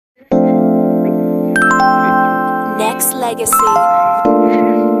Nexxlegacy.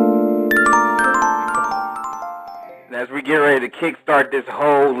 As we get ready to kickstart this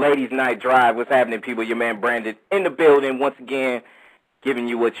whole ladies' night drive, what's happening, people? Your man Brandon in the building once again, giving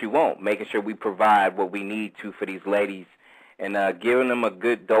you what you want, making sure we provide what we need to for these ladies, and giving them a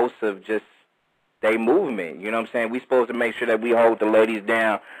good dose of just their movement. You know what I'm saying? We're supposed to make sure that we hold the ladies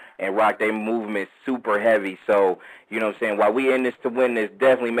down and rock their movement super heavy. So, you know what I'm saying, while we in this to win this,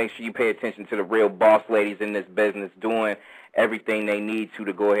 definitely make sure you pay attention to the real boss ladies in this business doing everything they need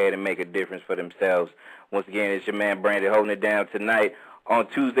to go ahead and make a difference for themselves. Once again, it's your man Brandon holding it down tonight on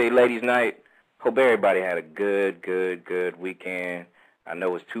Tuesday Ladies Night. Hope everybody had a good weekend. I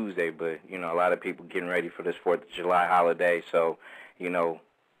know it's Tuesday, but, you know, a lot of people getting ready for this 4th of July holiday. So, you know,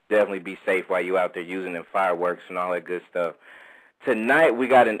 definitely be safe while you out there using them fireworks and all that good stuff. Tonight, we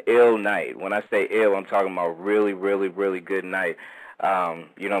got an ill night. When I say ill, I'm talking about really good night. You know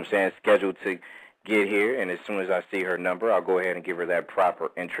what I'm saying? Scheduled to get here, and as soon as I see her number, I'll go ahead and give her that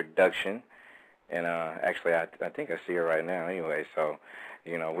proper introduction. And actually, I think I see her right now anyway. So,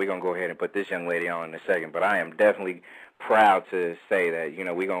 you know, we're going to go ahead and put this young lady on in a second. But I am definitely proud to say that, you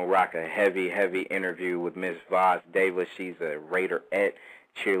know, we're going to rock a heavy interview with Miss Voz Davis. She's a Raiderette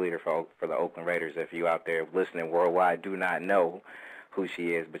cheerleader for the Oakland Raiders. If you out there listening worldwide do not know who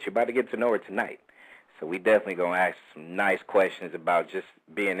she is, but you're about to get to know her tonight. So we definitely going to ask some nice questions about just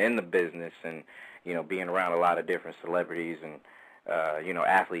being in the business and, you know, being around a lot of different celebrities and, you know,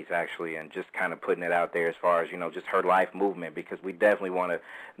 athletes actually, and just kind of putting it out there as far as, you know, just her life movement, because we definitely want to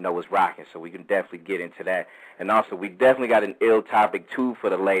know what's rocking, so we can definitely get into that. And also, we definitely got an ill topic, too, for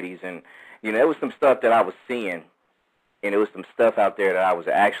the ladies. And, you know, there was some stuff that I was seeing, and there was some stuff out there that I was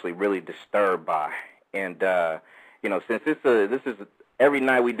actually really disturbed by. And, you know, since this is every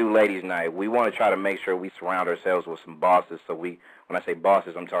night we do ladies' night, we want to try to make sure we surround ourselves with some bosses. So when I say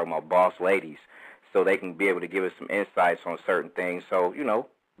bosses, I'm talking about boss ladies, so they can be able to give us some insights on certain things. So, you know,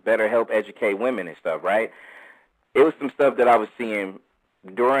 better help educate women and stuff, right? It was some stuff that I was seeing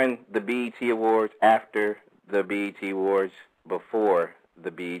during the BET Awards, after the BET Awards, before the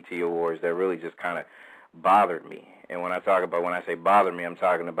BET Awards, that really just kind of bothered me. And when I say bother me, I'm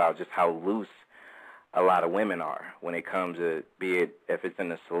talking about just how loose a lot of women are when it comes to, be it if it's in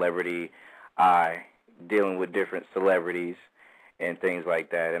the celebrity eye, dealing with different celebrities and things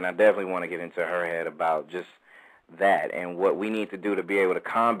like that. And I definitely want to get into her head about just that and what we need to do to be able to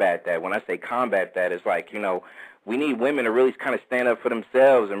combat that. When I say combat that, it's like, you know, we need women to really kind of stand up for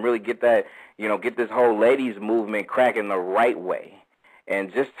themselves and really get that, you know, get this whole ladies movement cracking the right way.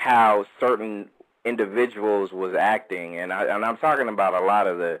 And just how certain individuals was acting, and I'm talking about a lot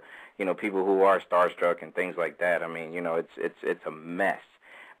of the, you know, people who are starstruck and things like that. I mean, you know, it's a mess.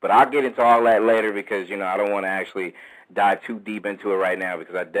 But I'll get into all that later, because, you know, I don't want to actually dive too deep into it right now,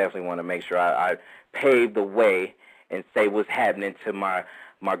 because I definitely want to make sure I pave the way and say what's happening to my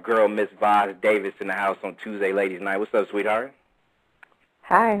girl, Miss Voz Davis, in the house on Tuesday Ladies Night. What's up, sweetheart?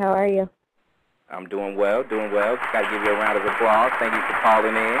 Hi, how are you? I'm doing well. Got to give you a round of applause. Thank you for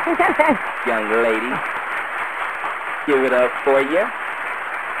calling in, young lady. Give it up for you.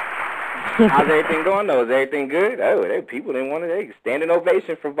 How's everything going, though? Is everything good? Oh, people didn't want to stand an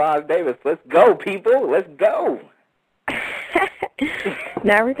ovation for Voz Davis. Let's go, people. Let's go.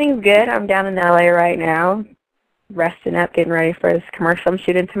 No, everything's good. I'm down in L.A. right now, resting up, getting ready for this commercial I'm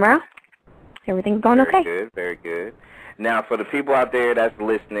shooting tomorrow. Everything's going okay. Very good. Now, for the people out there that's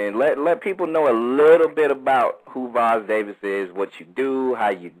listening, let people know a little bit about who Voz Davis is, what you do, how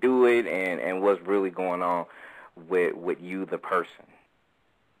you do it, and what's really going on with you, the person.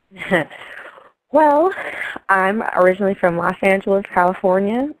 Well, I'm originally from Los Angeles,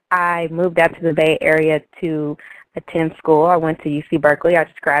 California. I moved out to the Bay Area to attend school. I went to UC Berkeley. I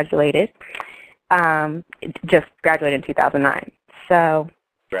just graduated. Just graduated in 2009. So,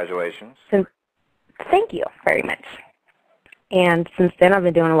 congratulations. Thank you very much. And since then, I've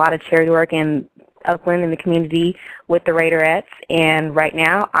been doing a lot of charity work in Oakland in the community with the Raiderettes. And right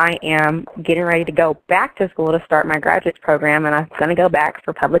now, I am getting ready to go back to school to start my graduate program, and I'm going to go back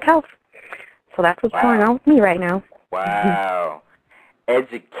for public health. So that's what's going on with me right now. Wow.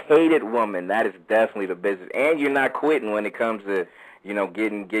 Educated woman. That is definitely the business. And you're not quitting when it comes to, you know,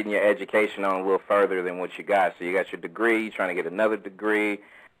 getting your education on a little further than what you got. So you got your degree, you're trying to get another degree.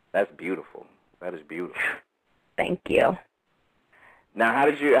 That's beautiful. That is beautiful. Thank you. Now, how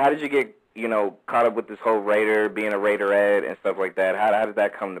did you get, you know, caught up with this whole being a Raiderette and stuff like that? How did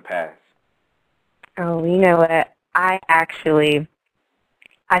that come to pass? Oh, you know what? I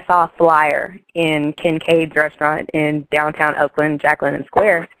saw a flyer in Kincaid's restaurant in downtown Oakland, Jacqueline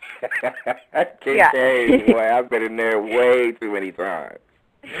Square. Kincaid, boy, I've been in there way too many times.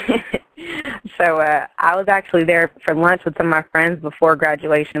 So I was actually there for lunch with some of my friends before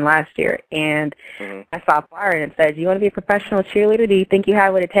graduation last year, and I saw a flyer and it said, "You want to be a professional cheerleader? Do you think you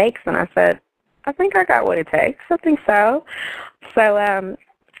have what it takes?" And I said, "I think I got what it takes. I think so." So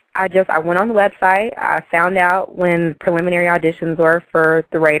I went on the website. I found out when preliminary auditions were for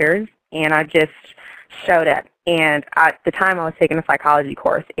the Raiders, and I just showed up. And at the time, I was taking a psychology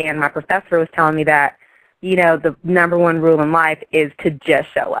course, and my professor was telling me that, the number one rule in life is to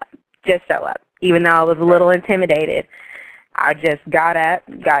just show up. Just show up. Even though I was a little intimidated, I just got up,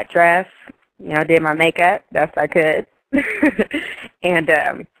 got dressed, did my makeup best I could,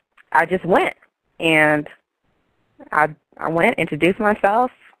 and I just went. And I went, introduced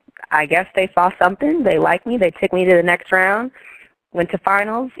myself. I guess they saw something. They liked me. They took me to the next round, went to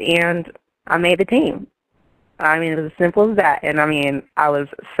finals, and I made the team. I mean, it was as simple as that. And, I was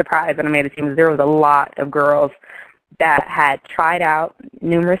surprised that I made the team. There was a lot of girls that had tried out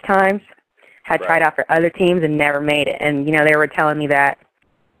numerous times, had tried out for other teams and never made it. And, they were telling me that,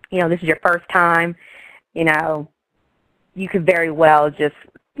 this is your first time, you could very well just,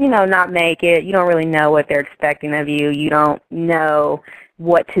 not make it. You don't really know what they're expecting of you. You don't know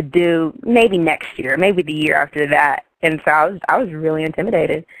what to do maybe next year, maybe the year after that. And so I was really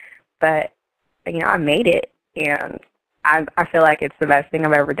intimidated. But, I made it. And I feel like it's the best thing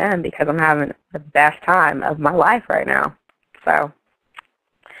I've ever done because I'm having the best time of my life right now. So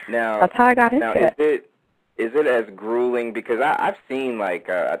that's how I got into it. Is it as grueling? Because I've seen, like,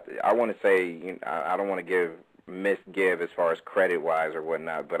 I want to say, I don't want to misgive as far as credit-wise or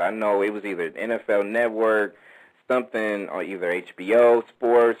whatnot, but I know it was either NFL Network, something, or either HBO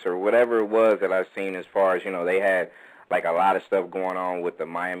Sports or whatever it was that I've seen as far as, they had like a lot of stuff going on with the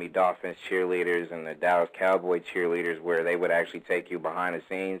Miami Dolphins cheerleaders and the Dallas Cowboy cheerleaders where they would actually take you behind the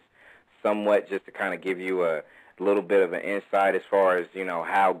scenes somewhat just to kind of give you a little bit of an insight as far as,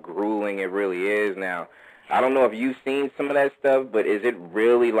 how grueling it really is. Now, I don't know if you've seen some of that stuff, but is it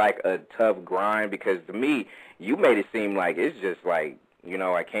really like a tough grind? Because to me, you made it seem like it's just like,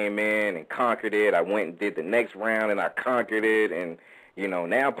 I came in and conquered it. I went and did the next round and I conquered it, and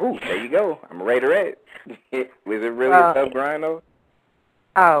now, poof, there you go. I'm a Raiderette. Was it really a tough grind, though?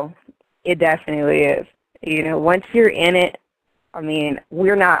 Oh, it definitely is. Once you're in it,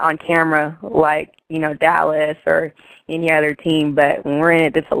 we're not on camera like, Dallas or any other team, but when we're in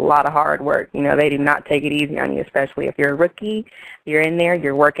it, it's a lot of hard work. They do not take it easy on you, especially if you're a rookie. You're in there,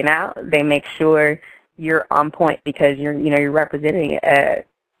 you're working out. They make sure you're on point because you're representing a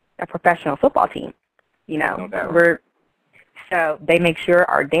professional football team. So they make sure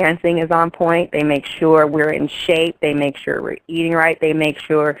our dancing is on point. They make sure we're in shape. They make sure we're eating right. They make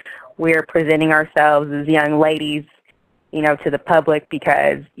sure we're presenting ourselves as young ladies, to the public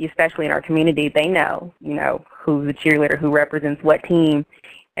because, especially in our community, they know, who's the cheerleader, who represents what team.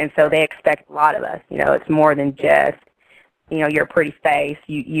 And so they expect a lot of us. It's more than just, your pretty face.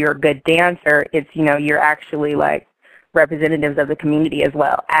 You're a good dancer. It's, you're actually like representatives of the community as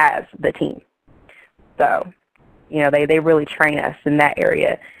well as the team. So they really train us in that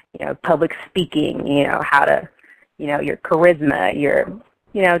area, public speaking, how to, your charisma,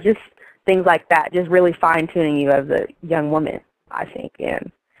 just things like that, just really fine-tuning you as a young woman, I think.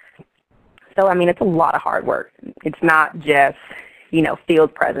 And so, it's a lot of hard work. It's not just,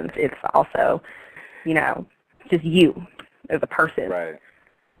 field presence. It's also, just you as a person. Right.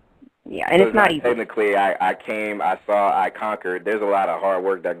 Yeah, and so it's not easy. Technically, I came, I saw, I conquered. There's a lot of hard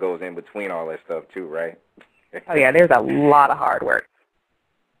work that goes in between all that stuff, too, right? Oh, yeah, there's a lot of hard work.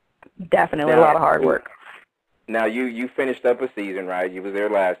 Definitely a lot of hard work. Now, you finished up a season, right? You was there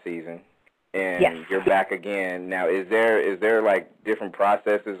last season, and yes. You're back again. Now, is there like different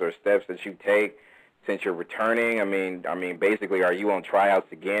processes or steps that you take since you're returning? I mean, basically, are you on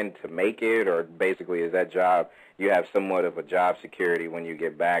tryouts again to make it, or basically is that job, you have somewhat of a job security when you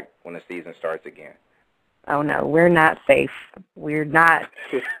get back when the season starts again? Oh, no, we're not safe. We're not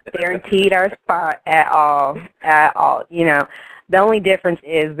guaranteed our spot at all, The only difference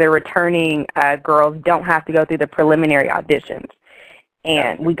is the returning girls don't have to go through the preliminary auditions.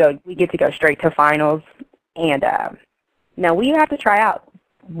 And we get to go straight to finals. And, no, we have to try out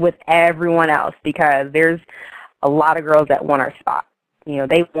with everyone else because there's a lot of girls that want our spot.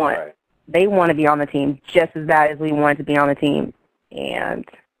 They want to be on the team just as bad as we want to be on the team. And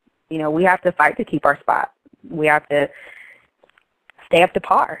we have to fight to keep our spot. We have to stay up to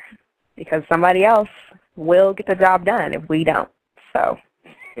par because somebody else will get the job done if we don't. So,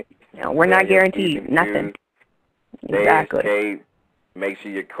 we're not guaranteed nothing. Exactly. Shape, make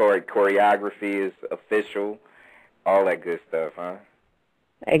sure your choreography is official, all that good stuff, huh?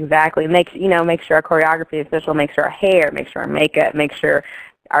 Exactly. Make sure our choreography is official, make sure our hair, make sure our makeup, make sure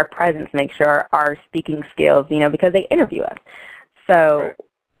our presence, make sure our speaking skills, because they interview us. So, right.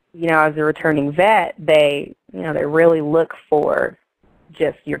 As a returning vet, they really look for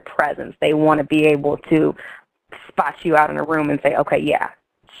just your presence. They want to be able to spot you out in a room and say, okay, yeah,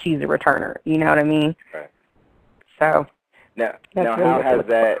 she's a returner. You know what I mean? Right. So now really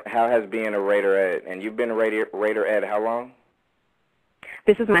how has being a Raider Ed, and you've been a Raider Ed how long?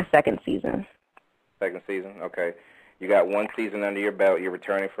 This is my second season. Second season, okay. You got one season under your belt. You're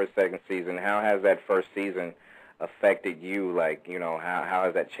returning for a second season. How has that first season affected you? Like, how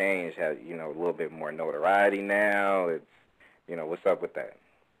has that changed? Have a little bit more notoriety now? It's, what's up with that?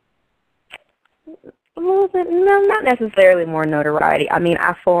 A little bit, no, not necessarily more notoriety. I mean,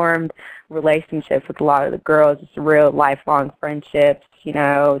 I formed relationships with a lot of the girls, just real lifelong friendships,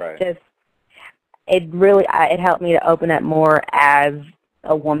 Right. just, it helped me to open up more as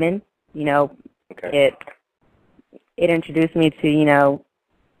a woman, Okay. It introduced me to,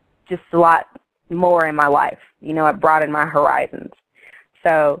 just a lot more in my life. It broadened my horizons.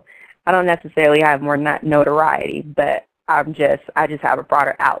 So I don't necessarily have more notoriety, but I just have a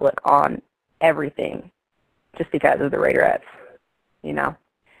broader outlook on everything just because of the Raiderettes, Now,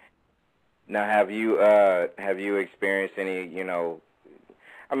 have you experienced any,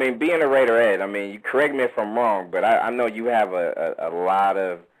 I mean, being a Raiderette, you correct me if I'm wrong, but I know you have a lot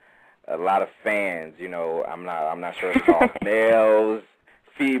of fans, I'm not sure if it's all males,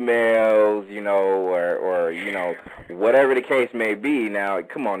 females, or whatever the case may be. Now,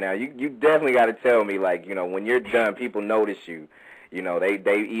 come on now, you definitely got to tell me, like, when you're done, people notice you.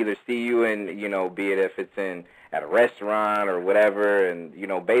 They either see you in, be it if it's at a restaurant or whatever, and,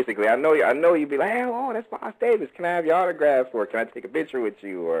 basically, I know you'd be like, hey, oh, that's Voz Davis. Can I have your autograph, or can I take a picture with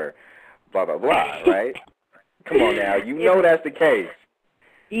you, or blah, blah, blah, right? Come on now, that's the case.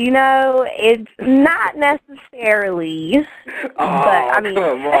 It's not necessarily, but I mean,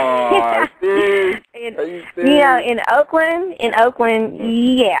 come on, in Oakland,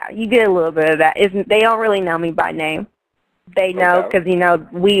 yeah, you get a little bit of that. They don't really know me by name. They know because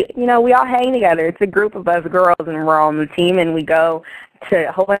we all hang together. It's a group of us girls, and we're all on the team, and we go to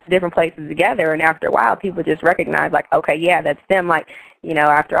a whole bunch of different places together. And after a while, people just recognize, like, okay, yeah, that's them. Like,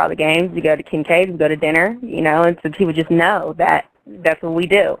 after all the games, we go to Kincaid, we go to dinner, and so people just know that that's what we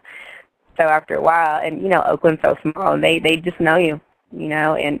do. So after a while, and Oakland's so small, and they just know you,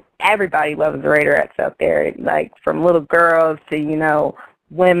 and everybody loves the Raiderettes up there, like from little girls to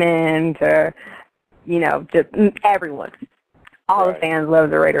women to just everyone. All the fans love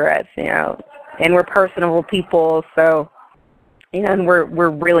the Raiderettes, and we're personable people, so and we're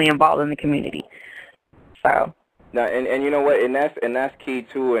really involved in the community. So. No, and you know what, and that's key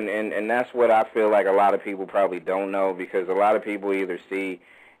too, and that's what I feel like a lot of people probably don't know, because a lot of people either see,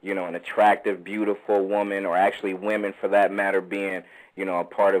 an attractive, beautiful woman, or actually women for that matter, being, a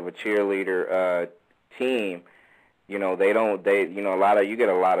part of a cheerleader team. You get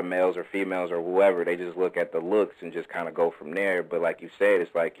a lot of males or females or whoever, they just look at the looks and just kind of go from there. But like you said,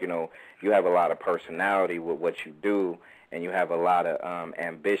 it's like, you have a lot of personality with what you do, and you have a lot of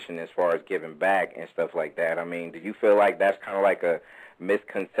ambition as far as giving back and stuff like that. I mean, do you feel like that's kind of like a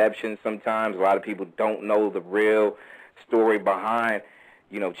misconception sometimes? A lot of people don't know the real story behind,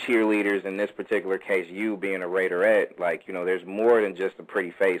 cheerleaders, in this particular case, you being a Raiderette. Like, there's more than just a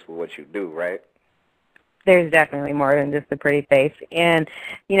pretty face with what you do, right? There's definitely more than just a pretty face. And,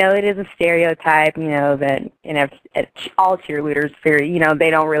 it is a stereotype, that all cheerleaders, they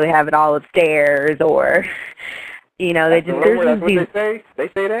don't really have it all upstairs, or, they just... That's what they say? They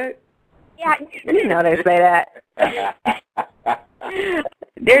say that? Yeah, they say that.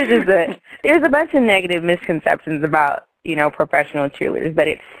 There's a bunch of negative misconceptions about, professional cheerleaders, but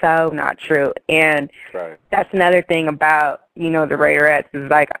it's so not true. And that's another thing about, the Raiderettes is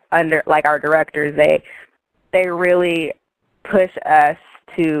like our directors, they really push us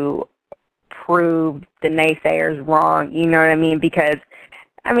to prove the naysayers wrong, you know what I mean? Because,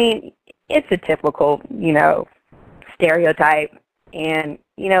 it's a typical, stereotype, and,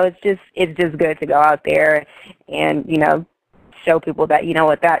 it's just good to go out there and, show people that,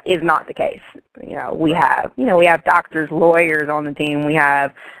 that is not the case. We have doctors, lawyers on the team. We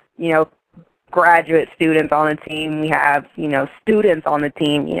have, graduate students on the team. We have, students on the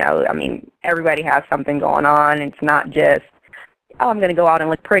team. Everybody has something going on. It's not just, oh, I'm going to go out and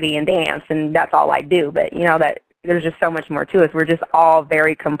look pretty and dance, and that's all I do. But, that there's just so much more to us. We're just all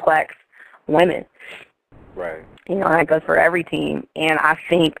very complex women. Right. That goes for every team. And I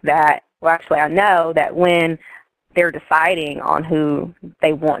think that, I know that when they're deciding on who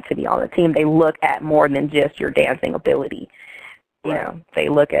they want to be on the team, they look at more than just your dancing ability. They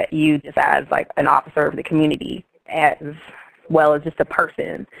look at you just as like an officer of the community, as well as just a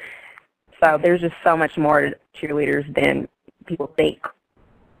person. So there's just so much more to cheerleaders than people think,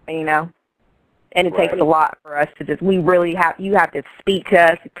 you know. And it takes a lot for us to just, you have to speak to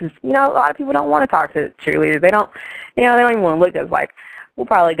us because, you know, a lot of people don't want to talk to cheerleaders. They don't even want to look at us. Like, we'll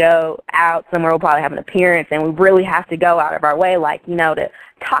probably go out somewhere, we'll probably have an appearance, and we really have to go out of our way, like, you know, to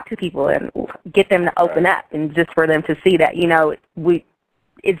talk to people and get them to open up and just for them to see that, you know,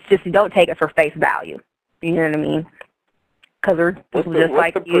 it's just, you don't take it for face value. You know what I mean? Because we're just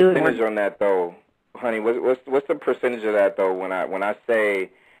like you. What's the percentage on that, though, honey? What's the percentage of that, though, when I say,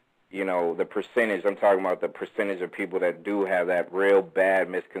 you know, the percentage, I'm talking about the percentage of people that do have that real bad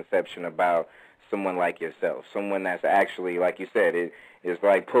misconception about someone like yourself, someone that's actually, like you said, it's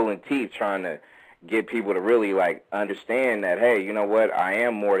like pulling teeth trying to get people to really, like, understand that, hey, you know what, I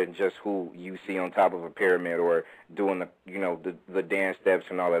am more than just who you see on top of a pyramid or doing the, you know, the dance steps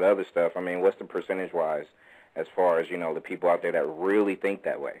and all that other stuff. I mean, what's the percentage-wise as far as, you know, the people out there that really think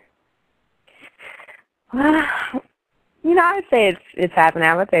that way? You know, I'd say it's half and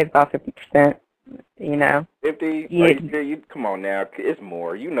half. I'd say it's about 50%, you know. 50? Yeah. Come on now. It's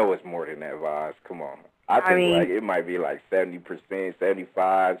more. You know it's more than that, Voz. Come on. I mean, like it might be like 70%,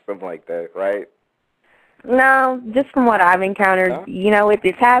 75, something like that, right? No, just from what I've encountered, you know,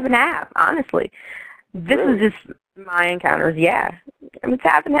 it's half and half, honestly. This is just my encounters, yeah. I mean, it's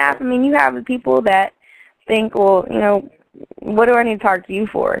half and half. I mean, you have the people that think, well, you know, what do I need to talk to you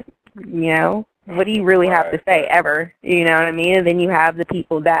for, you know? What do you really have to say ever? You know what I mean? And then you have the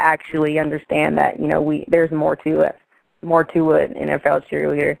people that actually understand that, you know, there's more to it, an NFL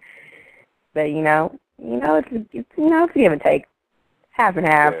cheerleader. But you know, it's a give and take, half and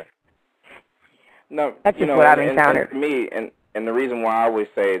half. Yeah. No, that's just what I've encountered. And me, and the reason why I always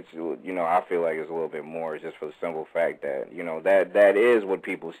say it's, you know, I feel like it's a little bit more is just for the simple fact that, you know, that is what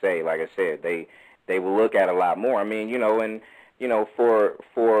people say. Like I said, they will look at a lot more. I mean, you know, and you know, for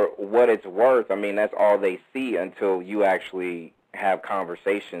what it's worth, I mean, that's all they see until you actually have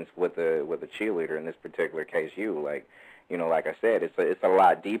conversations with a cheerleader. In this particular case, you, like, you know, like I said, it's a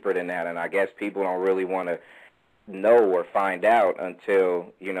lot deeper than that, and I guess people don't really want to know or find out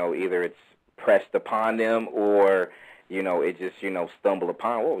until, you know, either it's pressed upon them or, you know, it just, you know, stumble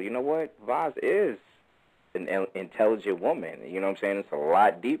upon. Well, you know what, Voz is an intelligent woman. You know what I'm saying? It's a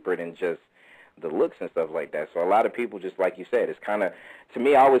lot deeper than just the looks and stuff like that. So a lot of people, just like you said, it's kind of, to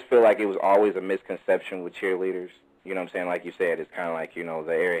me, I always feel like it was always a misconception with cheerleaders. You know what I'm saying? Like you said, it's kind of like, you know,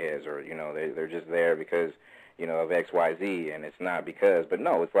 the airheads, or, you know, they're just there because, you know, of X, Y, Z, and it's not because. But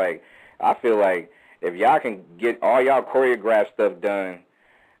no, it's like, I feel like if y'all can get all y'all choreographed stuff done,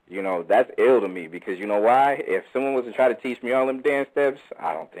 you know, that's ill to me, because you know why? If someone was to try to teach me all them dance steps,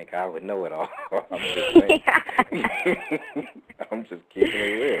 I don't think I would know it all. I'm just saying. I'm just keeping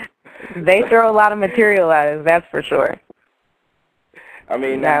it real. They throw a lot of material at us, that's for sure. I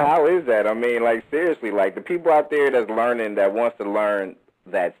mean, now, how is that? I mean, like, seriously, like, the people out there that's learning, that wants to learn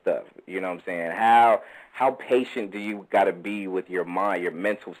that stuff, you know what I'm saying? How patient do you got to be with your mind, your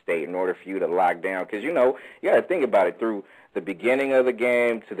mental state, in order for you to lock down? Because, you know, you got to think about it, through the beginning of the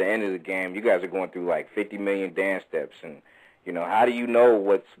game to the end of the game, you guys are going through like 50 million dance steps, and, you know, how do you know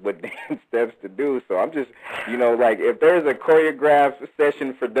what dance steps to do? So I'm just, you know, like, if there's a choreographed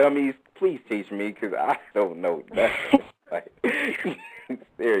session for dummies, please teach me, because I don't know that. Like,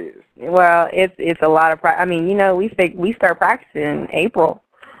 serious. Well, it's a lot of I mean, you know, we start practicing in April,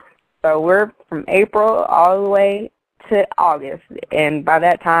 so we're from April all the way to August, and by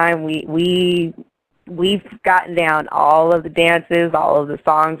that time we've gotten down all of the dances, all of the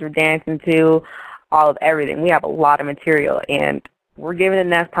songs we're dancing to, all of everything. We have a lot of material, and we're given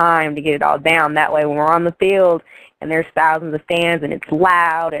enough time to get it all down. That way, when we're on the field and there's thousands of fans and it's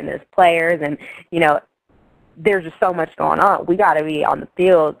loud and there's players and, you know, there's just so much going on, we got to be on the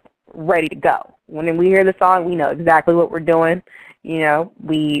field ready to go. When we hear the song, we know exactly what we're doing. You know,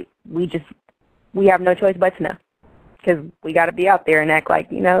 we have no choice but to know, because we got to be out there and act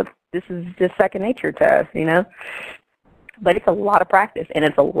like, you know, this is just second nature to us, you know. But it's a lot of practice, and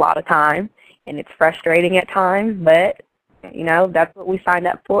it's a lot of time, and it's frustrating at times, but, you know, that's what we signed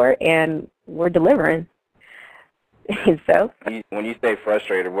up for, and we're delivering. So, when you say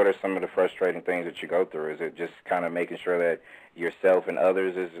frustrated, what are some of the frustrating things that you go through? Is it just kind of making sure that yourself and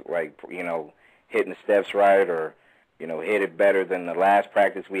others is, like, you know, hitting the steps right, or, you know, hit it better than the last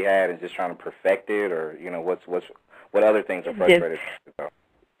practice we had and just trying to perfect it, or, you know, what other things are frustrating about?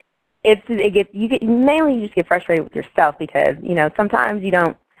 Mainly you just get frustrated with yourself, because, you know, sometimes you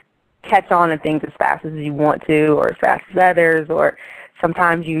don't catch on to things as fast as you want to, or as fast as others, or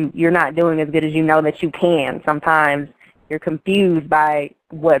sometimes you're not doing as good as you know that you can. Sometimes you're confused by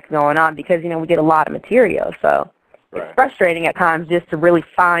what's going on, because, you know, we get a lot of material. So It's frustrating at times just to really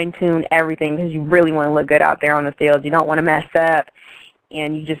fine-tune everything because you really want to look good out there on the field. You don't want to mess up,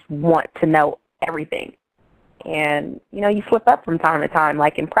 and you just want to know everything. And, you slip up from time to time,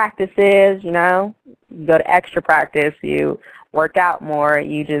 like in practices, you go to extra practice, you work out more,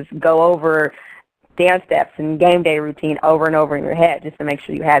 you just go over dance steps and game day routine over and over in your head just to make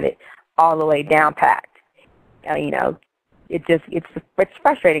sure you have it all the way down packed. It's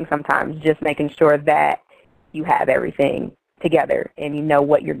frustrating sometimes just making sure that you have everything together and you know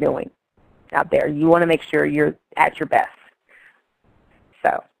what you're doing out there. You want to make sure you're at your best.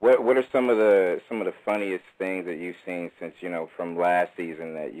 So what are some of the funniest things that you've seen since, from last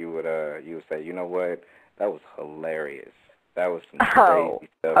season that you would say, you know what, that was hilarious. That was some crazy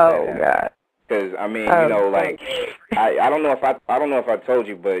stuff. Oh God. Because I don't know if I told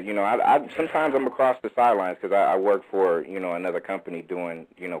you, but I sometimes I'm across the sidelines because I work for another company doing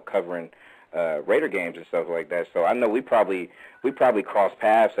covering Raider games and stuff like that. So I know we probably crossed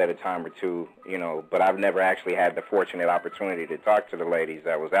paths at a time or two, but I've never actually had the fortunate opportunity to talk to the ladies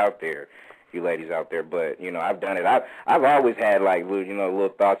that was out there, you ladies out there. But I've done it. I've always had little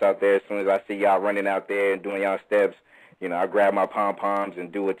thoughts out there. As soon as I see y'all running out there and doing y'all steps, I grab my pom poms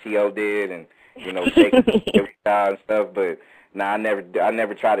and do what T.O. did and shake and stuff. But I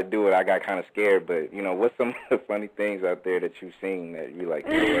never tried to do it. I got kind of scared. But what's some of the funny things out there that you've seen that you like?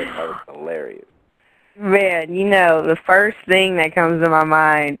 That was hilarious. Man, the first thing that comes to my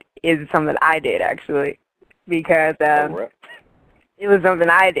mind is something I did actually, because it was something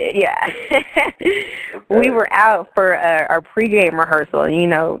I did. Yeah, we were out for our pregame rehearsal.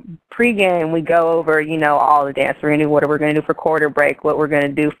 Pregame we go over all the dance we're gonna do, what we're gonna do for quarter break, what we're gonna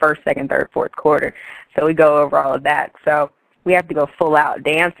do first, second, third, fourth quarter. So we go over all of that. So we have to go full out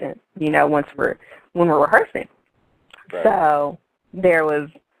dancing, when we're rehearsing. Right. So there was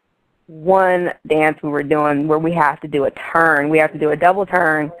one dance we were doing where we have to do a turn. We have to do a double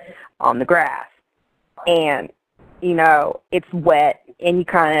turn on the grass. And, it's wet, and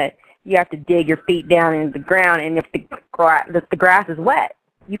you have to dig your feet down into the ground, and if the grass is wet,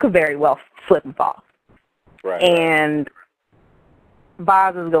 you could very well slip and fall. Right. And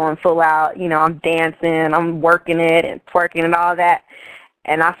Voz is going full out, I'm dancing, I'm working it and twerking and all that,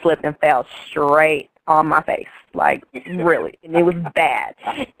 and I slipped and fell straight on my face, really, and it was bad.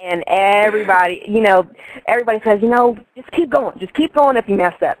 And everybody says, just keep going if you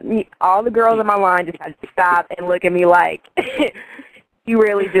mess up. All the girls in my line just had to stop and look at me like, you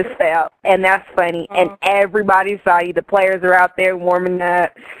really just fell, and that's funny. And everybody saw you. The players are out there warming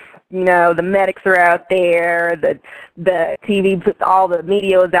up. The medics are out there. The TV puts all the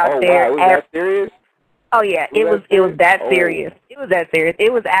media was out there. Wow, was that serious? Oh yeah, it was that serious. It was that serious.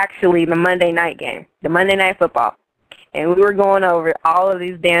 It was actually the Monday night game, the Monday Night Football, and we were going over all of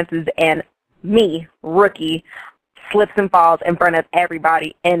these dances, and me, rookie, slips and falls in front of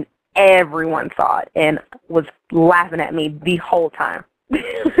everybody, and everyone saw it and was laughing at me the whole time.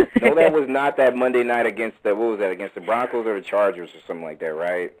 No, that was not that Monday night against against the Broncos or the Chargers or something like that,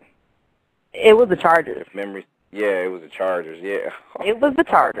 right? It was the Chargers. Yeah, it was the Chargers. Yeah, it was the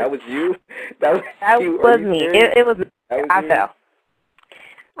Chargers. That was you. That was me. It was. I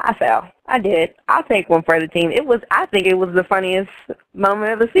fell. I did. I'll take one for the team. I think it was the funniest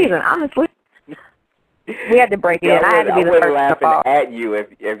moment of the season, honestly. We had to break it in. I had to be the first to fall. I wasn't laughing at you.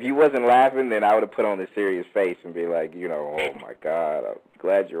 If you wasn't laughing, then I would have put on a serious face and be like, oh my God, I'm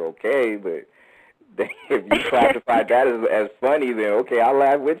glad you're okay. But if you classified that as funny, then okay, I'll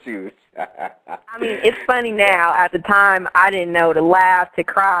laugh with you. I mean, it's funny now. At the time, I didn't know to laugh, to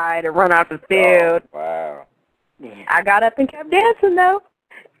cry, to run off the field. Oh, wow. I got up and kept dancing, though.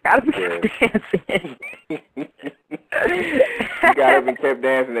 Got up and kept dancing. You got up and kept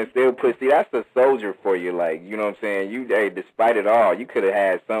dancing and still pushed. See, that's the soldier for you, you know what I'm saying? Despite it all, you could have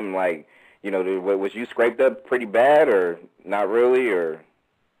had something was you scraped up pretty bad or not really, or?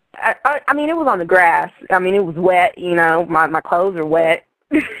 I mean, it was on the grass. I mean, it was wet, my clothes are wet.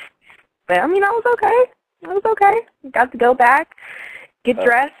 But, I mean, I was okay. Got to go back, get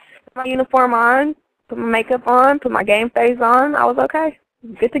dressed, put my uniform on, put my makeup on, put my game face on. I was okay.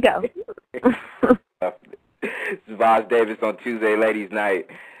 Good to go. This is Voz Davis on Tuesday Ladies Night.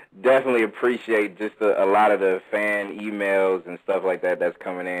 Definitely appreciate just a lot of the fan emails and stuff like that that's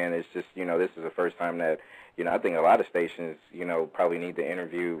coming in. It's just, this is the first time that, I think a lot of stations, probably need to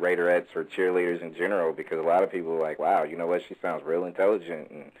interview Raiderettes or cheerleaders in general because a lot of people are like, wow, you know what, she sounds real intelligent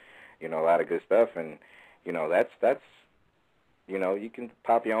and, a lot of good stuff. And, that's you can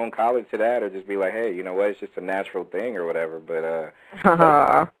pop your own collar to that or just be like, hey, you know what, it's just a natural thing or whatever. But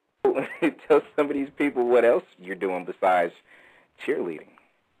tell some of these people what else you're doing besides cheerleading.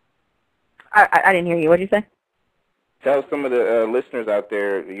 I didn't hear you. What did you say? Tell some of the listeners out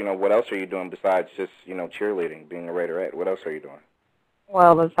there, what else are you doing besides just, cheerleading, being a Raiderette? What else are you doing?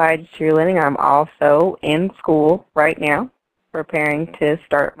 Well, besides cheerleading, I'm also in school right now, preparing to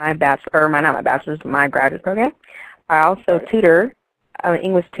start my my graduate program. I also tutor, I'm an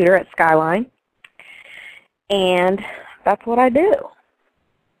English tutor at Skyline, and that's what I do.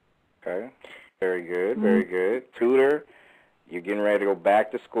 Okay, very good, very good. Tutor, you're getting ready to go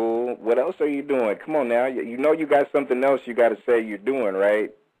back to school. What else are you doing? Come on now, you know you got something else you got to say you're doing,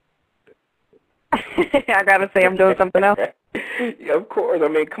 right? I got to say I'm doing something else. Yeah, of course. I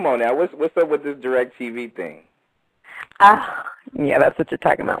mean, come on now. What's up with this DirecTV thing? Yeah, that's what you're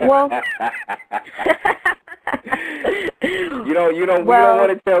talking about. Well, you don't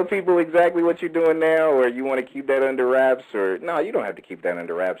want to tell people exactly what you're doing now, or you want to keep that under wraps, or no, you don't have to keep that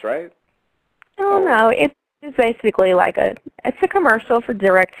under wraps, right? Oh no, it's basically like it's a commercial for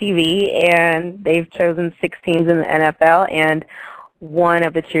DirecTV, and they've chosen 6 teams in the NFL and one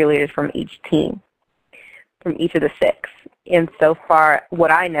of the cheerleaders from each team, from each of the 6. And so far,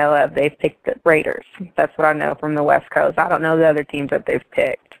 what I know of, they've picked the Raiders. That's what I know from the West Coast. I don't know the other teams that they've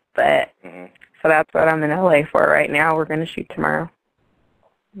picked, but so that's what I'm in LA for right now. We're going to shoot tomorrow.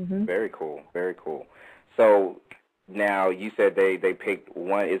 Very cool, very cool. So now you said they picked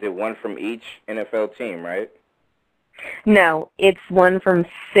one. Is it one from each NFL team, right? No, it's one from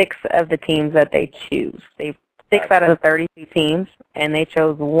 6 of the teams that they choose. They've 6 out of the 32 teams, and they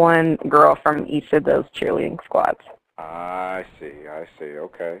chose one girl from each of those cheerleading squads. I see.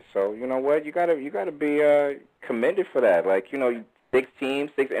 Okay, so you know what? You gotta be commended for that. Like 6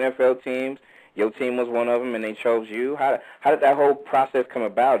 teams, 6 NFL teams. Your team was one of them, and they chose you. How did that whole process come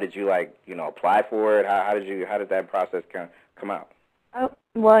about? Did you apply for it? How did that process come out? Oh,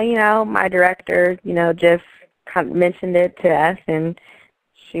 well, my director, just kind of mentioned it to us, and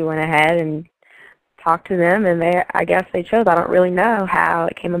she went ahead and talked to them, and I guess they chose. I don't really know how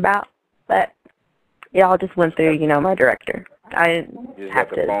it came about, but it all just went through, my director. I didn't You just have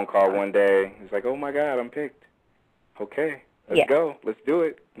got the phone call one day. He's like, "Oh my God, I'm picked. Okay, let's go. Let's do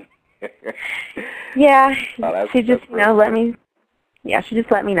it." Yeah, she just let me. Yeah, she just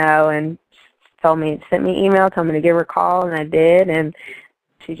let me know and sent me an email, told me to give her a call, and I did. And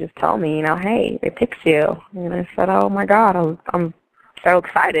she just told me, hey, they picked you. And I said, oh my God, I'm so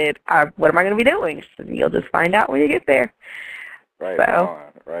excited. What am I going to be doing? She said, you'll just find out when you get there. Right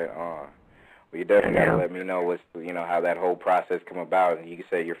on. Well, you definitely got to let me know how that whole process come about. And you can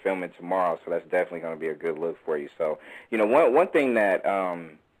say you're filming tomorrow, so that's definitely going to be a good look for you. So, one thing that,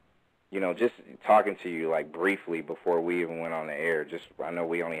 just talking to you like briefly before we even went on the air, I know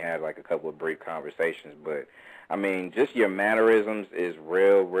we only had like a couple of brief conversations, but I mean, just your mannerisms is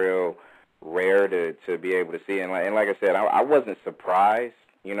real rare to be able to see. And like I said, I wasn't surprised,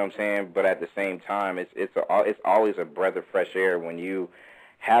 you know what I'm saying? But at the same time, it's always a breath of fresh air when you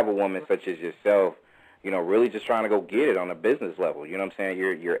have a woman such as yourself, really just trying to go get it on a business level. You know what I'm saying?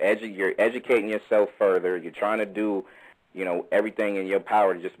 You're educating yourself further. You're trying to do, everything in your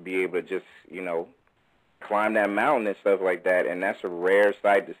power to just be able to just, climb that mountain and stuff like that. And that's a rare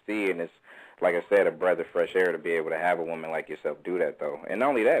sight to see. And it's, like I said, a breath of fresh air to be able to have a woman like yourself do that, though. And not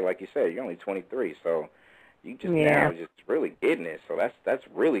only that, like you said, you're only 23, so you just now just really getting it. So that's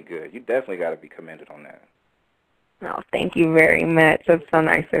really good. You definitely got to be commended on that. Oh, thank you very much. That's so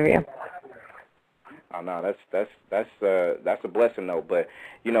nice of you. Oh no, that's a blessing though. But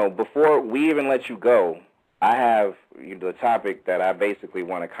before we even let you go, I have the topic that I basically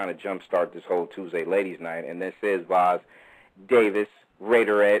want to kind of jumpstart this whole Tuesday Ladies Night, and this is Voz Davis,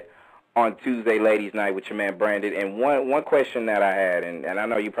 Raiderette, on Tuesday Ladies Night with your man Brandon. And one question that I had, and I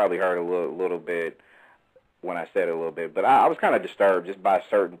know you probably heard a little bit when I said it a little bit, but I was kind of disturbed just by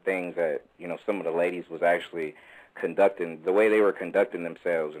certain things that some of the ladies was actually conducting, the way they were conducting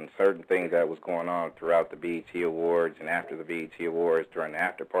themselves, and certain things that was going on throughout the BET Awards and after the BET Awards, during the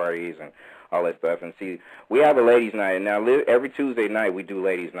after parties and all that stuff. And see, we have a ladies' night, and now every Tuesday night we do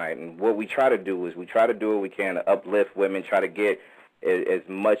ladies' night, and what we try to do is we try to do what we can to uplift women, try to get as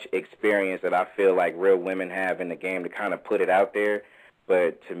much experience that I feel like real women have in the game to kind of put it out there.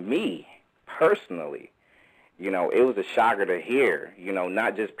 But to me, personally, it was a shocker to hear,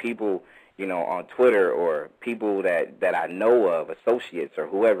 not just people, on Twitter or people that I know of, associates or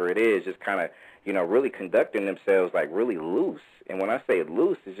whoever it is, just kind of, really conducting themselves like really loose. And when I say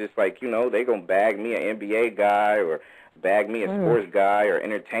loose, it's just like, they going to bag me an NBA guy or bag me a sports guy or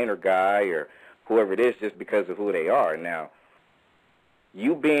entertainer guy or whoever it is just because of who they are. Now,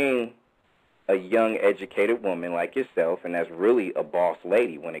 you being a young, educated woman like yourself, and that's really a boss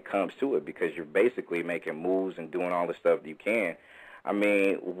lady when it comes to it because you're basically making moves and doing all the stuff you can, I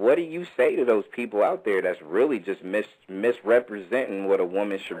mean, what do you say to those people out there that's really just misrepresenting what a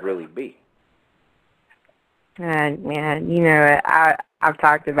woman should really be? Man, I've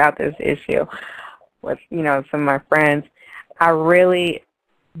talked about this issue with, some of my friends. I really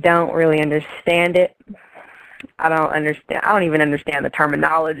don't really understand it. I don't even understand the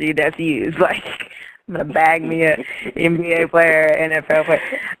terminology that's used. Like, I'm going to bag me a NBA player, NFL player.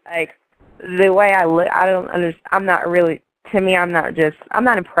 Like, the way I look, I'm not really, to me, I'm not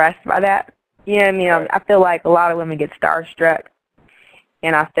impressed by that. You know what I mean? I feel like a lot of women get starstruck,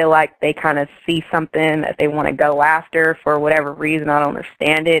 and I feel like they kind of see something that they want to go after for whatever reason. I don't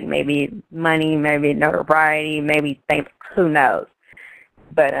understand it. Maybe money, maybe notoriety, maybe things, who knows.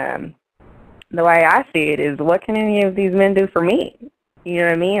 But the way I see it is, what can any of these men do for me? You know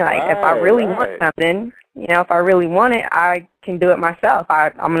what I mean? Like, if I really want something, if I really want it, I can do it myself.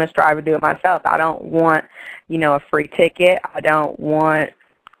 I'm going to strive to do it myself. I don't want, a free ticket. I don't want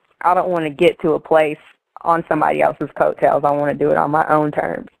to get to a place on somebody else's coattails. I want to do it on my own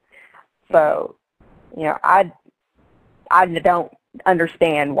terms. So, I don't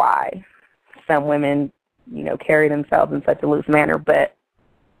understand why some women, carry themselves in such a loose manner, but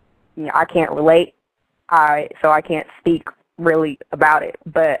I can't relate, so I can't speak really about it,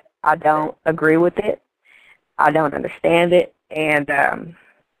 but I don't agree with it. I don't understand it, and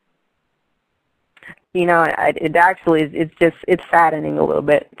it actually it's saddening a little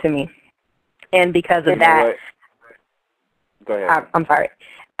bit to me, and because of that, go ahead. I'm sorry,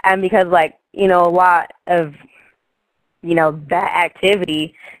 and because a lot of that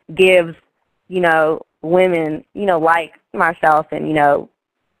activity gives women like myself and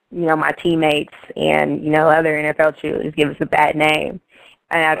my teammates and, other NFL cheerleaders give us a bad name.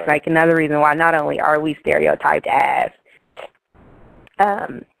 And that's like another reason why not only are we stereotyped as,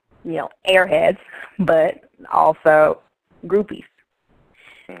 airheads, but also groupies.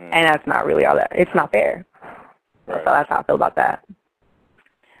 Mm-hmm. And that's not really all that. It's not fair. Right. So that's how I feel about that.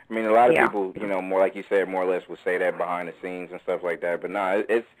 I mean, a lot of people, more like you said, more or less would say that behind the scenes and stuff like that. But no,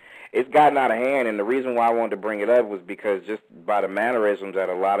 it's gotten out of hand, and the reason why I wanted to bring it up was because just by the mannerisms that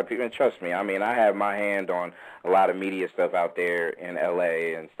a lot of people, and trust me, I mean, I have my hand on a lot of media stuff out there in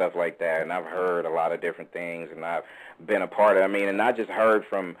L.A. and stuff like that, and I've heard a lot of different things, and I've been a part of it. I mean, and not just heard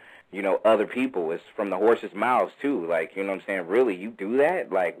from, other people. It's from the horse's mouths, too. Like, you know what I'm saying? Really, you do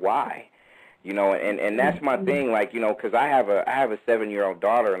that? Like, why? And that's my thing, like, because I have a 7-year-old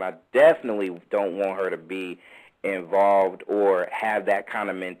daughter, and I definitely don't want her to be involved or have that kind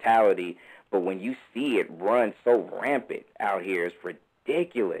of mentality. But when you see it run so rampant out here, it's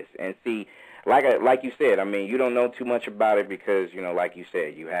ridiculous. And see, like you said, I mean, you don't know too much about it because, like you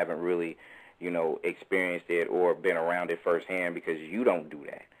said, you haven't really, experienced it or been around it firsthand because you don't do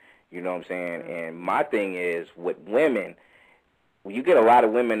that. You know what I'm saying? And my thing is with women, you get a lot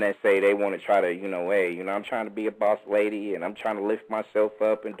of women that say they want to try to, hey, I'm trying to be a boss lady and I'm trying to lift myself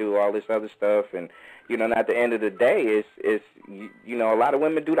up and do all this other stuff. And, and at the end of the day, it's a lot of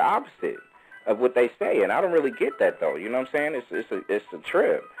women do the opposite of what they say. And I don't really get that, though. You know what I'm saying? It's a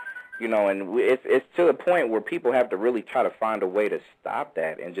trip, and it's to the point where people have to really try to find a way to stop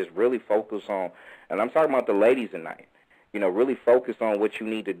that and just really focus on, and I'm talking about the ladies tonight, really focus on what you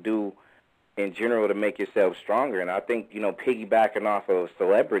need to do in general to make yourself stronger. And I think, piggybacking off of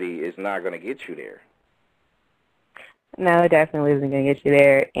celebrity is not going to get you there. No, it definitely isn't going to get you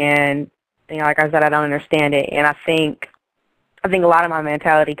there. And, like I said, I don't understand it. And I think a lot of my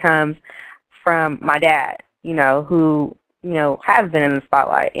mentality comes from my dad, who, has been in the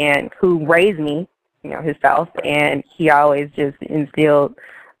spotlight and who raised me, himself. And he always just instilled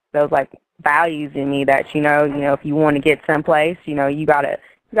those, values in me that, if you want to get someplace, you got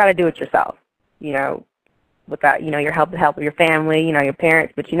to do it yourself. Without, your help of your family, your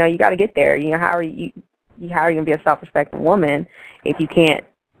parents, but, you got to get there. How are you going to be a self-respecting woman if you can't,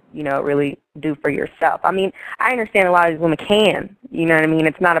 really do for yourself? I mean, I understand a lot of these women can, you know what I mean?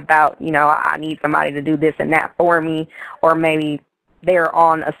 It's not about, I need somebody to do this and that for me, or maybe they're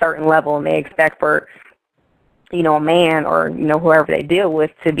on a certain level and they expect for, a man or, whoever they deal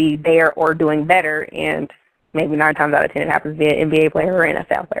with to be there or doing better, and maybe 9 times out of 10 it happens to be an NBA player or an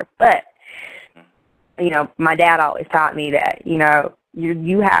NFL player. But, my dad always taught me that,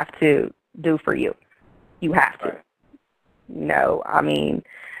 you have to do for you. You have to. I mean,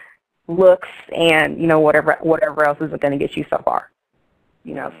 looks and, whatever else isn't going to get you so far.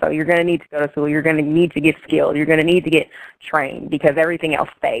 So you're going to need to go to school. You're going to need to get skilled. You're going to need to get trained because everything else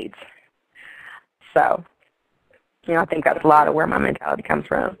fades. So, I think that's a lot of where my mentality comes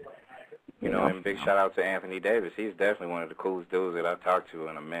from. And big shout out to Anthony Davis. He's definitely one of the coolest dudes that I've talked to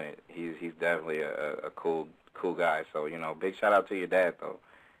in a minute. He's definitely a cool cool guy. So, big shout out to your dad, though.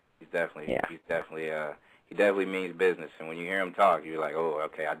 He definitely means business. And when you hear him talk, you're like, oh,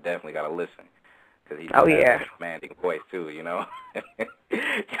 okay, I definitely got to listen. Because he has a commanding voice, too,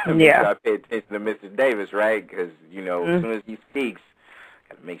 Gotta make sure I pay attention to Mr. Davis, right? Because, as soon as he speaks,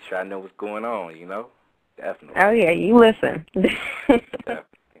 gotta make sure I know what's going on, Definitely. Oh, yeah, you listen.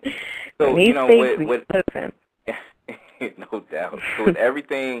 Definitely. So, listen. No doubt. So with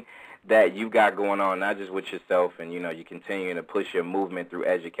everything that you got going on, not just with yourself, and, you continue to push your movement through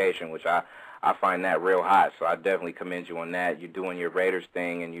education, which I find that real hot. So I definitely commend you on that. You're doing your Raiders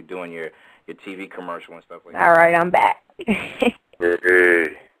thing, and you're doing your TV commercial and stuff like that. All right, I'm back.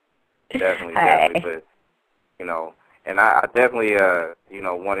 Definitely. But, and I definitely,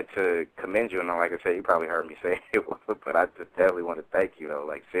 wanted to commend you. And like I said, you probably heard me say it, but I just definitely want to thank you, though,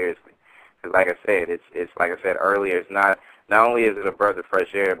 like, seriously. Because, like I said, it's like I said earlier, it's not only is it a breath of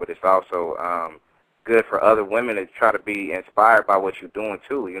fresh air, but it's also good for other women to try to be inspired by what you're doing,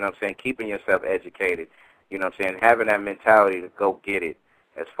 too. You know what I'm saying? Keeping yourself educated, having that mentality to go get it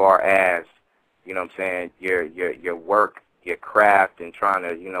as far as, your work, your craft, and trying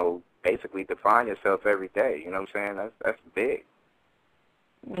to, basically define yourself every day. You know what I'm saying? That's big.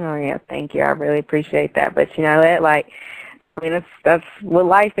 Oh, yeah, thank you. I really appreciate that. But you know what, that's what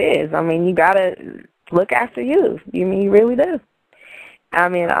life is. I mean, you got to look after you. You really do. I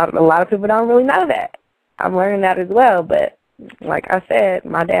mean, a lot of people don't really know that. I'm learning that as well. But like I said,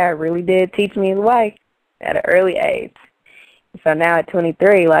 my dad really did teach me the way at an early age. So now at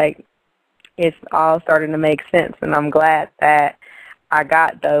 23, it's all starting to make sense. And I'm glad that I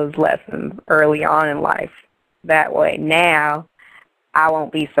got those lessons early on in life. That way now I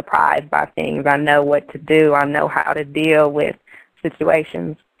won't be surprised by things. I know what to do. I know how to deal with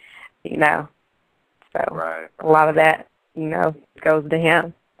situations, So right. A lot of that, goes to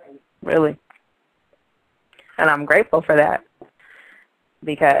him, really. And I'm grateful for that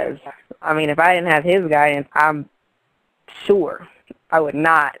because, if I didn't have his guidance, I'm sure I would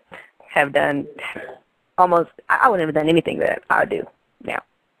not have done I wouldn't have done anything that I do now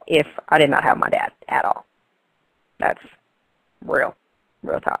if I did not have my dad at all. That's real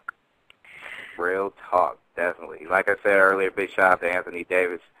talk. Real talk, definitely. Like I said earlier, big shout out to Anthony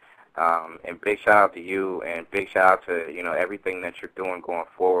Davis, and big shout out to you, and big shout out to, everything that you're doing going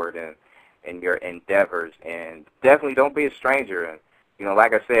forward and your endeavors. And definitely don't be a stranger. And,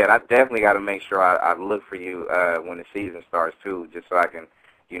 like I said, I definitely got to make sure I look for you when the season starts, too, just so I can,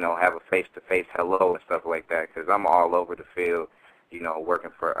 have a face-to-face hello and stuff like that, because I'm all over the field,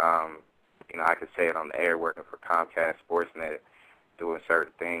 working for, I could say it on the air, working for Comcast Sportsnet, doing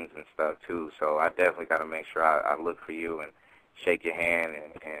certain things and stuff, too. So I definitely got to make sure I look for you and shake your hand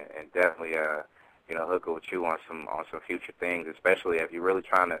and definitely, hook up with you on some future things, especially if you're really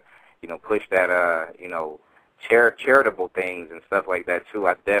trying to, push that, charitable things and stuff like that, too.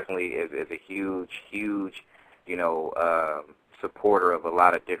 I definitely is a huge, supporter of a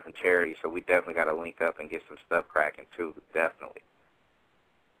lot of different charities, so we definitely got to link up and get some stuff cracking, too, definitely.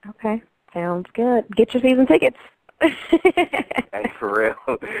 Okay, sounds good. Get your season tickets. Hey, for real.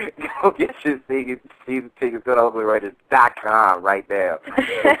 Go get your season tickets. Go to OaklandRaiders.com right now. Go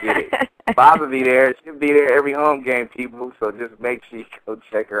get it. Bob will be there. She'll be there every home game, people, so just make sure you go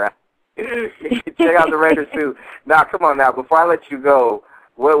check her out. Check out the Raiders, too. Now, come on now. Before I let you go,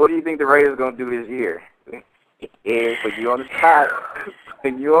 what do you think the Raiders are going to do this year? Yeah, put you on the spot.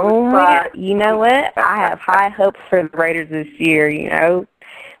 Put you on the spot. You know what? I have high hopes for the Raiders this year,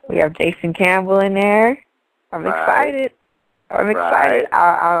 We have Jason Campbell in there. I'm excited.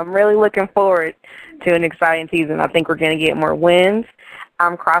 I'm really looking forward to an exciting season. I think we're going to get more wins.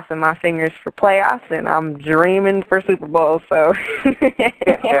 I'm crossing my fingers for playoffs, and I'm dreaming for Super Bowl. So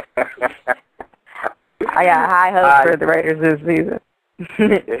I got high hopes for the Raiders this season.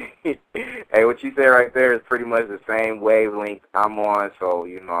 Hey, what you said right there is pretty much the same wavelength I'm on. So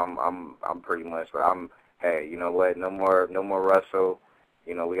I'm pretty much. Hey, you know what? No more Russell.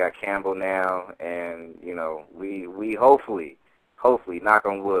 We got Campbell now, and we hopefully, knock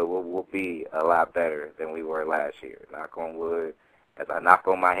on wood, we'll be a lot better than we were last year. Knock on wood, as I knock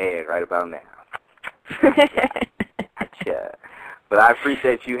on my head right about now. Gotcha. But I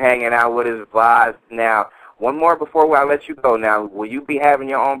appreciate you hanging out with us, Voz. Now, one more before I let you go. Now, will you be having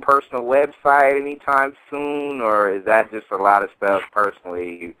your own personal website anytime soon, or is that just a lot of stuff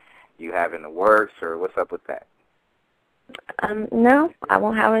personally you have in the works, or what's up with that? No, I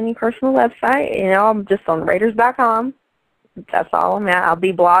won't have any personal website. I'm just on Raiders.com. That's all I'm at. I'll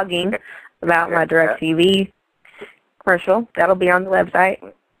be blogging about my DirecTV commercial. That'll be on the website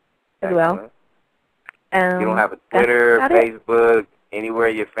as well. You don't have a Twitter, Facebook, anywhere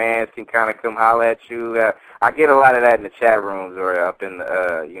your fans can kind of come holler at you? I get a lot of that in the chat rooms or up in the,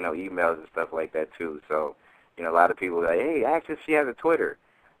 emails and stuff like that, too. So, a lot of people are like, hey, ask if she has a Twitter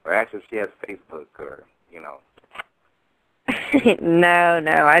or ask if she has Facebook or, No,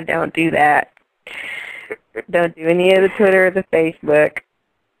 I don't do that. Don't do any of the Twitter or the Facebook.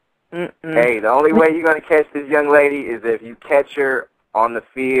 Hey, the only way you're going to catch this young lady is if you catch her on the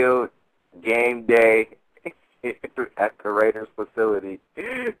field, game day, at the Raiders facility.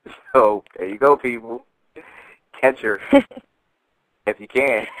 So, there you go, people. Catch her. If you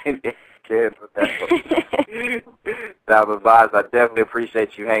can. Now, but Voz, I definitely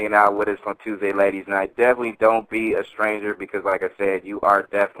appreciate you hanging out with us on Tuesday Ladies Night. Definitely don't be a stranger because, like I said, you are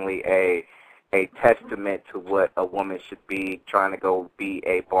definitely a testament to what a woman should be, trying to go be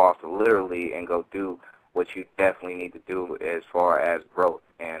a boss literally and go do what you definitely need to do as far as growth.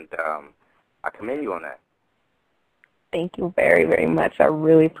 And I commend you on that. Thank you very, very much. I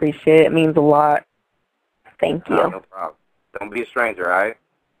really appreciate it. It means a lot. Thank you. No problem. Don't be a stranger, all right?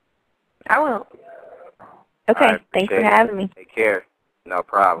 I will. Okay, right, thanks for having me. Take care. No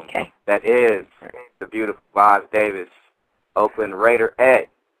problem. Okay. That is the beautiful Voz Davis, Oakland Raider Ed,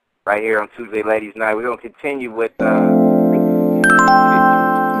 right here on Tuesday Ladies Night. We're going to continue with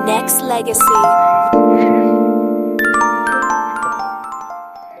Nexxlegacy.